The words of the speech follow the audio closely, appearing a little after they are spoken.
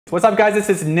What's up guys, this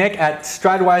is Nick at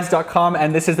Stridewise.com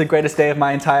and this is the greatest day of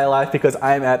my entire life because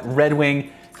I am at Red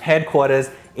Wing headquarters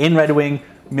in Red Wing,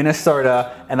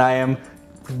 Minnesota, and I am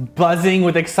buzzing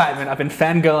with excitement. I've been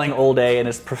fangirling all day and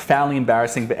it's profoundly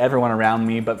embarrassing for everyone around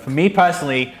me, but for me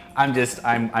personally,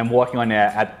 I'm walking on air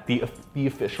at the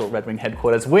official Red Wing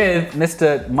headquarters with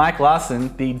Mr. Mike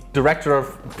Larson, the Director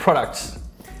of Product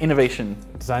Innovation.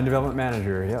 Design Development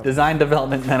Manager, yeah. Design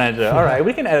Development Manager. All right,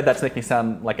 we can edit that to make me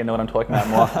sound like I know what I'm talking about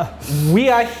more. We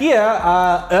are here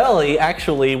early,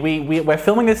 actually. We're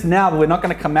filming this now, but we're not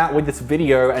going to come out with this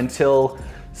video until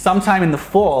sometime in the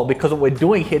fall because what we're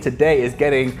doing here today is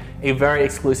getting a very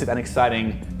exclusive and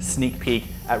exciting sneak peek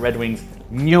at Red Wing's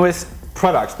newest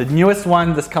products. The newest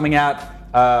one that's coming out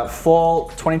fall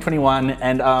 2021,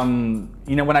 and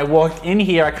you know, when I walked in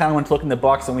here, I kind of went to look in the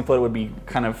box and we thought it would be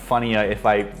kind of funnier if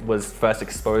I was first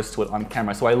exposed to it on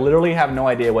camera. So I literally have no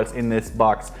idea what's in this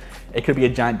box. It could be a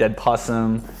giant dead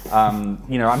possum.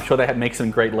 You know, I'm sure they make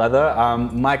some great leather.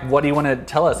 Mike, what do you want to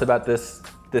tell us about this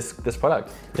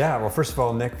product? Yeah, well, first of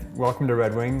all, Nick, welcome to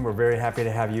Red Wing. We're very happy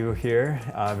to have you here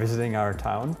visiting our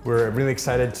town. We're really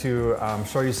excited to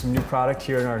show you some new product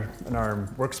here in our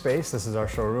workspace. This is our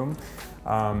showroom.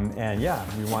 And yeah,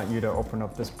 we want you to open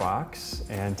up this box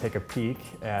and take a peek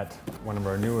at one of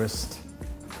our newest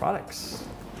products.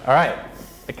 All right,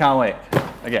 I can't wait.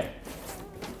 Okay.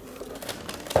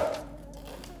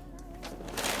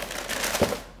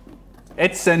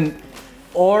 It's an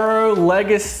Oro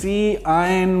Legacy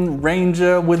Iron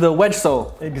Ranger with a wedge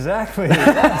sole. Exactly,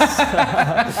 yes.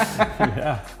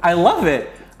 Yeah. I love it.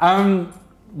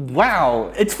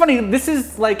 Wow, it's funny, this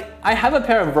is like, I have a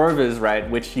pair of Rovers, right,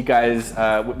 which you guys,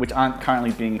 which aren't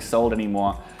currently being sold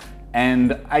anymore.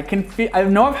 And I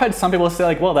know I've heard some people say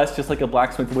like, well, that's just like a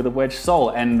blacksmith with a wedge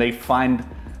sole, and they find,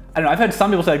 I don't know, I've heard some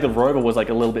people say like the Rover was like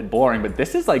a little bit boring, but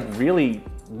this is like really,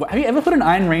 have you ever put an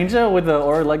Iron Ranger with the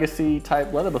Oro Legacy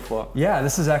type leather before? Yeah,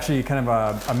 this is actually kind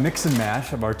of a mix and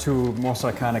match of our two most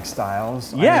iconic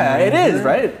styles. Yeah, it is,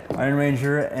 right? Iron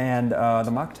Ranger and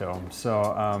the mock-toe.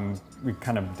 So we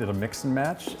kind of did a mix and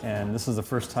match, and this is the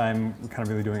first time we're kind of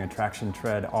really doing a traction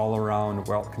tread all around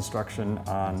welt construction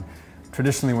on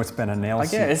traditionally what's been a nail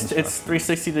seat. Yeah, it's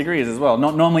 360 degrees as well.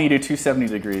 Normally you do 270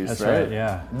 degrees, That's right? right,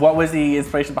 yeah. What was the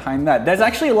inspiration behind that? There's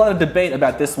actually a lot of debate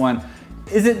about this one.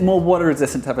 Is it more water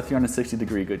resistant to have a 360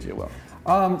 degree Goodyear welt?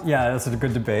 Yeah, that's a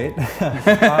good debate.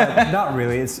 Not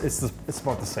really, it's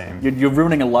about the same. You're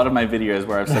ruining a lot of my videos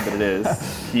where I've said that it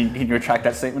is. Can you retract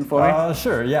that statement for me?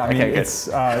 Sure, yeah. I mean, okay,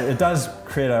 it does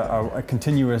create a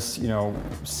continuous, you know,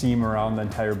 seam around the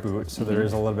entire boot, so there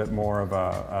is a little bit more of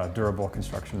a durable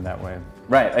construction that way.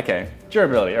 Right, okay.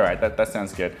 Durability, all right, that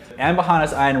sounds good. Amber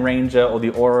Harness Iron Ranger or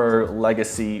the Oro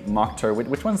Legacy Mock-toe,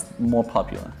 which one's more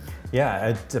popular? Yeah,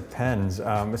 it depends.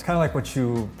 It's kind of like what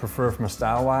you prefer from a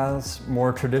style-wise.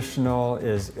 More traditional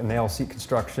is a nail seat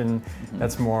construction.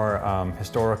 That's more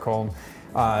historical.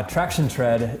 Traction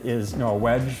tread is, you know, a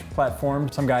wedge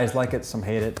platform. Some guys like it, some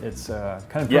hate it. It's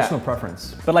kind of personal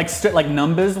preference. But like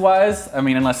numbers-wise, I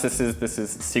mean, unless this is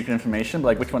secret information, but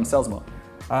like which one sells more?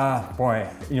 Boy,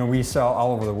 you know, we sell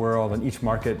all over the world, and each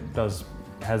market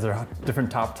has their different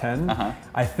top 10.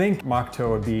 I think mock-toe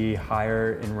would be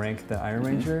higher in rank than Iron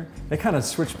Ranger. They kind of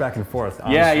switch back and forth,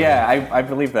 honestly. Yeah, I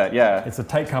believe that, yeah. It's a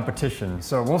tight competition.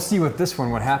 So we'll see with this one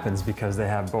what happens because they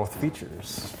have both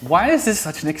features. Why is this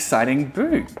such an exciting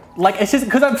boot? Like, it's just,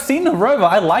 because I've seen the Rover,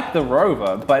 I like the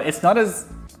Rover, but it's not as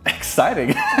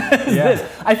exciting as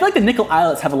this. I feel like the nickel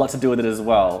eyelets have a lot to do with it as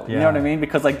well. You know what I mean?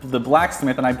 Because like the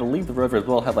blacksmith and I believe the Rover as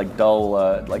well have like dull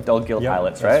gilt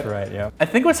eyelets, right? That's right, yeah. I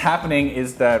think what's happening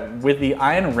is that with the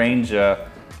Iron Ranger,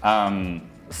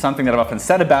 something that I've often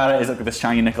said about it is that the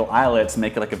shiny nickel eyelets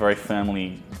make it like a very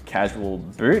firmly casual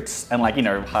boot and like, you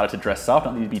know, harder to dress up.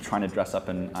 Not that you'd be trying to dress up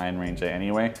an Iron Ranger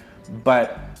anyway.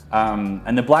 But,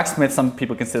 and the blacksmith, some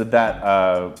people consider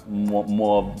that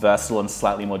more versatile and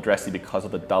slightly more dressy because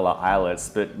of the duller eyelets.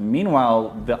 But meanwhile,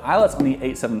 the eyelets on the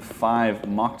 875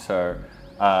 mock-toe,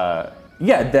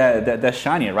 yeah, they're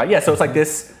shinier, right? Yeah, so it's like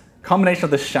this combination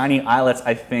of the shiny eyelets,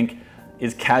 I think,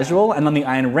 is casual, and on the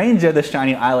Iron Ranger, the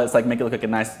shiny eyelets like make it look like a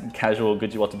nice, casual,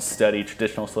 Goodyear welted, sturdy,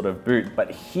 traditional sort of boot.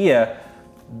 But here,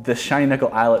 the shiny nickel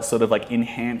eyelets sort of like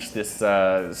enhance this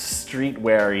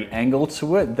street-weary angle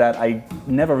to it that I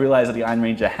never realized that the Iron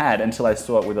Ranger had until I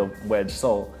saw it with a wedge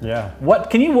sole. Yeah.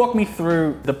 Can you walk me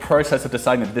through the process of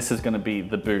deciding that this is going to be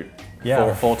the boot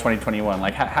for fall 2021?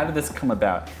 Like, how did this come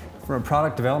about? From a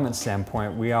product development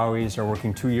standpoint, we always are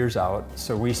working 2 years out.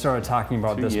 So we started talking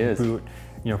about this boot,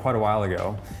 you know, quite a while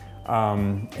ago.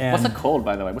 What's it called,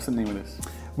 by the way? What's the name of this?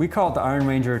 We call it the Iron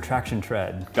Ranger traction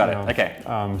tread. Got it,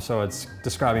 okay. So it's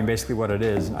describing basically what it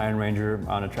is, an Iron Ranger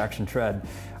on a traction tread.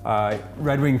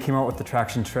 Red Wing came out with the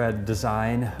traction tread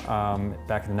design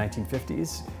back in the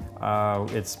 1950s.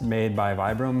 It's made by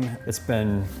Vibram. It's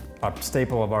been a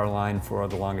staple of our line for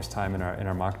the longest time in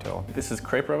our mocktail. This is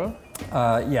crepe rubber?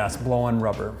 Yeah, it's blow-on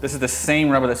rubber. This is the same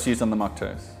rubber that's used on the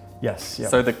mocktails? Yes. Yep.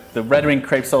 So the Red Wing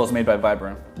crepe sole is made by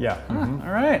Vibram? Yeah.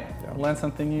 All right, learn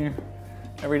something new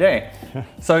every day.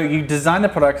 So you designed the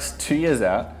products 2 years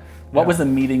out. What was the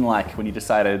meeting like when you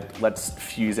decided, let's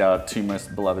fuse our two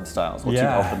most beloved styles? Or two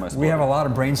of the most we have a beloved? lot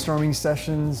of brainstorming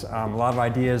sessions. A lot of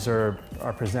ideas are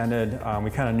presented. We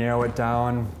kind of narrow it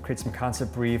down, create some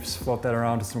concept briefs, float that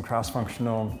around to some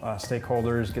cross-functional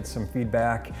stakeholders, get some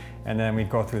feedback, and then we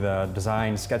go through the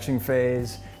design sketching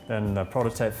phase, then the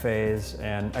prototype phase,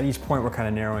 and at each point we're kind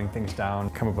of narrowing things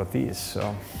down, come up with these.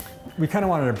 So we kind of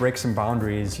wanted to break some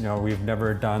boundaries. You know, we've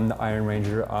never done the Iron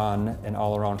Ranger on an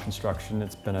all-around construction.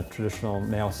 It's been a traditional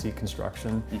nail seat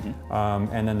construction,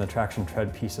 and then the traction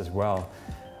tread piece as well.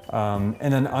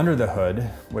 And then under the hood,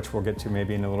 which we'll get to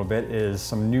maybe in a little bit, is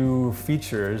some new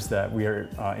features that we are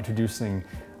introducing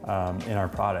in our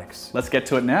products. Let's get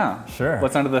to it now. Sure.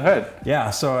 What's under the hood?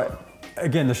 Yeah, so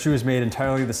again, the shoe is made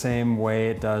entirely the same way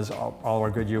it does all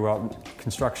our Goodyear welt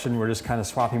construction. We're just kind of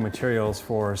swapping materials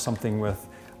for something with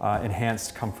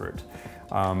enhanced comfort.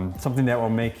 Something that will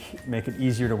make it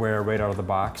easier to wear right out of the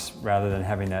box rather than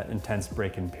having that intense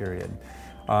break-in period.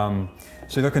 So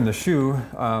you look in the shoe,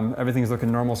 everything's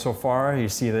looking normal so far. You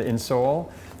see the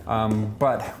insole,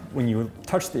 but when you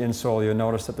touch the insole, you'll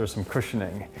notice that there's some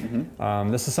cushioning.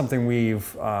 This is something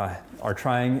we've are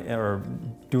trying or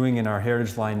doing in our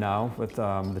Heritage line now with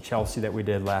the Chelsea that we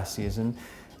did last season,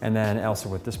 and then also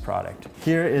with this product.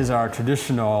 Here is our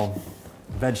traditional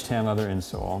veg tan leather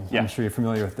insole. I'm sure you're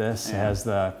familiar with this. It has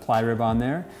the ply rib on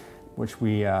there, which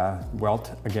we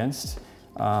welt against.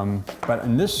 But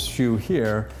in this shoe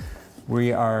here,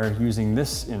 we are using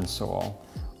this insole.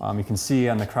 You can see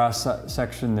on the cross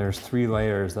section, there's 3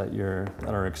 layers that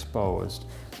are exposed.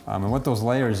 And what those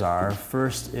layers are,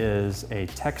 first is a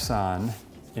Texan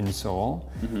insole.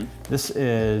 This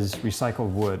is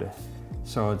recycled wood.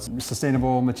 So it's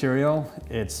sustainable material.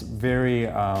 It's very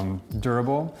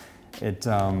durable. It,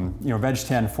 veg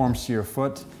tan forms to your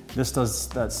foot. This does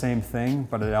that same thing,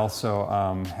 but it also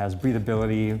has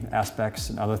breathability aspects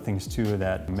and other things too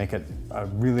that make it a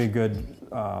really good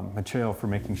material for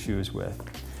making shoes with.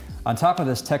 On top of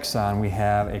this Texan, we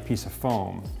have a piece of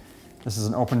foam. This is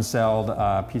an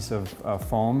open-celled piece of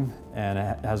foam, and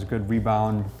it has a good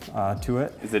rebound to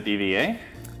it. Is it DVA?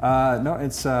 No,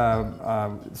 it's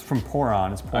from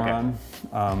Poron. It's Poron.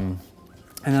 Okay.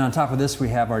 And then on top of this, we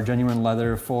have our genuine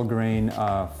leather full grain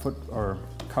foot or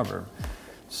cover.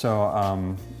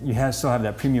 So you still have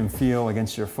that premium feel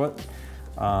against your foot,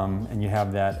 and you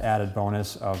have that added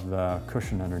bonus of the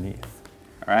cushion underneath.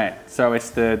 All right, so it's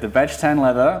the veg tan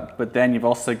leather, but then you've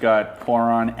also got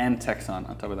Poron and Texan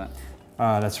on top of that.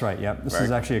 That's right, yep. This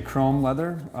is actually a chrome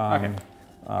leather,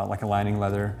 like a lining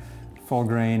leather, full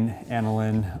grain,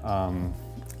 aniline,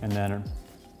 and then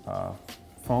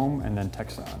foam, and then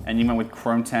Texan. And you went with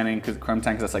chrome tanning because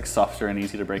that's like softer and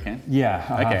easier to break in? Yeah.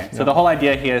 Okay, so the whole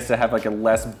idea here is to have like a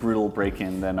less brutal break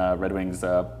in than Red Wings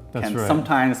can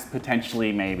sometimes,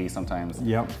 potentially, maybe sometimes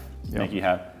make you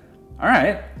have. All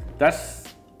right, that's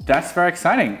very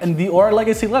exciting. And the Oro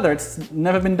Legacy leather, it's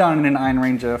never been done in an Iron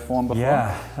Ranger form before.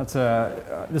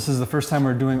 Yeah, this is the first time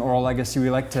we're doing Oro Legacy. We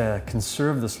like to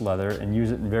conserve this leather and use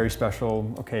it in very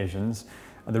special occasions.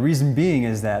 The reason being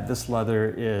is that this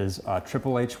leather is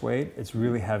Triple H weight, it's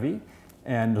really heavy,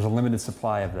 and there's a limited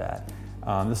supply of that.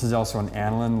 This is also an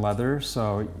aniline leather,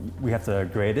 so we have to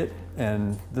grade it,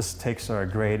 and this takes our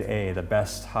grade A, the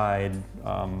best hide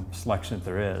selection that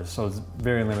there is, so it's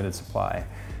very limited supply.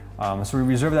 So we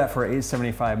reserve that for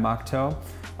 875 mocktail,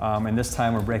 and this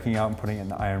time we're breaking out and putting it in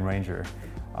the Iron Ranger.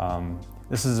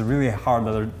 This is a really hard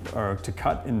leather to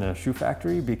cut in the shoe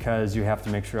factory because you have to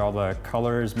make sure all the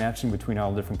color is matching between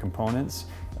all the different components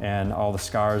and all the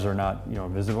scars are not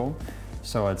visible.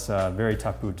 So it's a very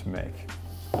tough boot to make.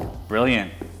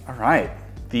 Brilliant. All right.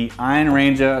 The Iron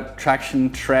Ranger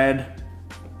Traction Tread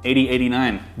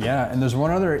 8089. Yeah, and there's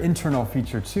one other internal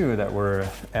feature too that we're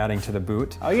adding to the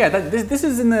boot. Oh yeah, this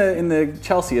is in the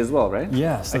Chelsea as well, right?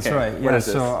 Yes, that's right. Yeah,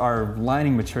 so our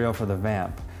lining material for the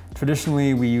vamp.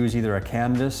 Traditionally, we use either a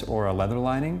canvas or a leather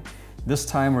lining. This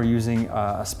time we're using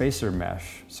a spacer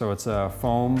mesh. So it's a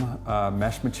foam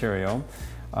mesh material,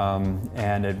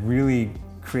 and it really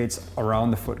creates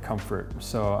around the foot comfort.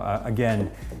 So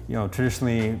again,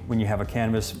 traditionally when you have a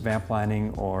canvas vamp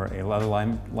lining or a leather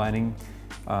lining,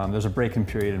 there's a break-in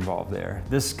period involved there.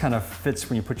 This kind of fits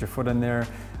when you put your foot in there,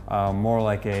 more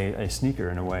like a sneaker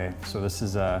in a way. So this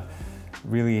is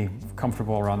really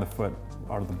comfortable around the foot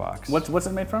out of the box. What's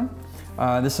it made from?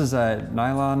 This is a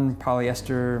nylon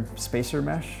polyester spacer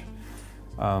mesh.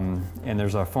 And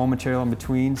there's a foam material in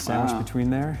between, sandwiched between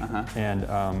there.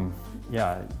 And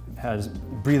yeah, it has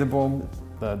breathable,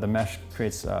 the mesh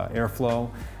creates airflow,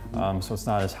 so it's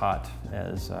not as hot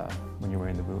as when you're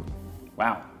wearing the boot.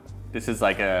 Wow, this is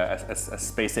like a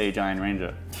space age Iron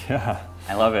Ranger. Yeah.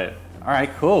 I love it. All right,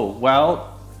 cool.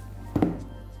 Well,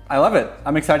 I love it.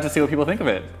 I'm excited to see what people think of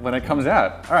it when it comes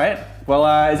out. All right, well,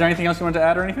 is there anything else you want to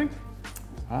add or anything?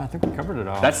 I think we covered it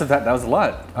all. That was a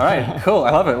lot. All right, cool,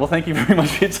 I love it. Well, thank you very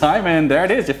much for your time, and there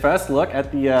it is, your first look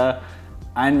at the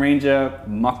Iron Ranger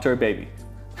Mock Toe Baby.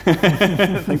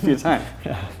 Thanks for your time.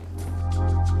 Yeah.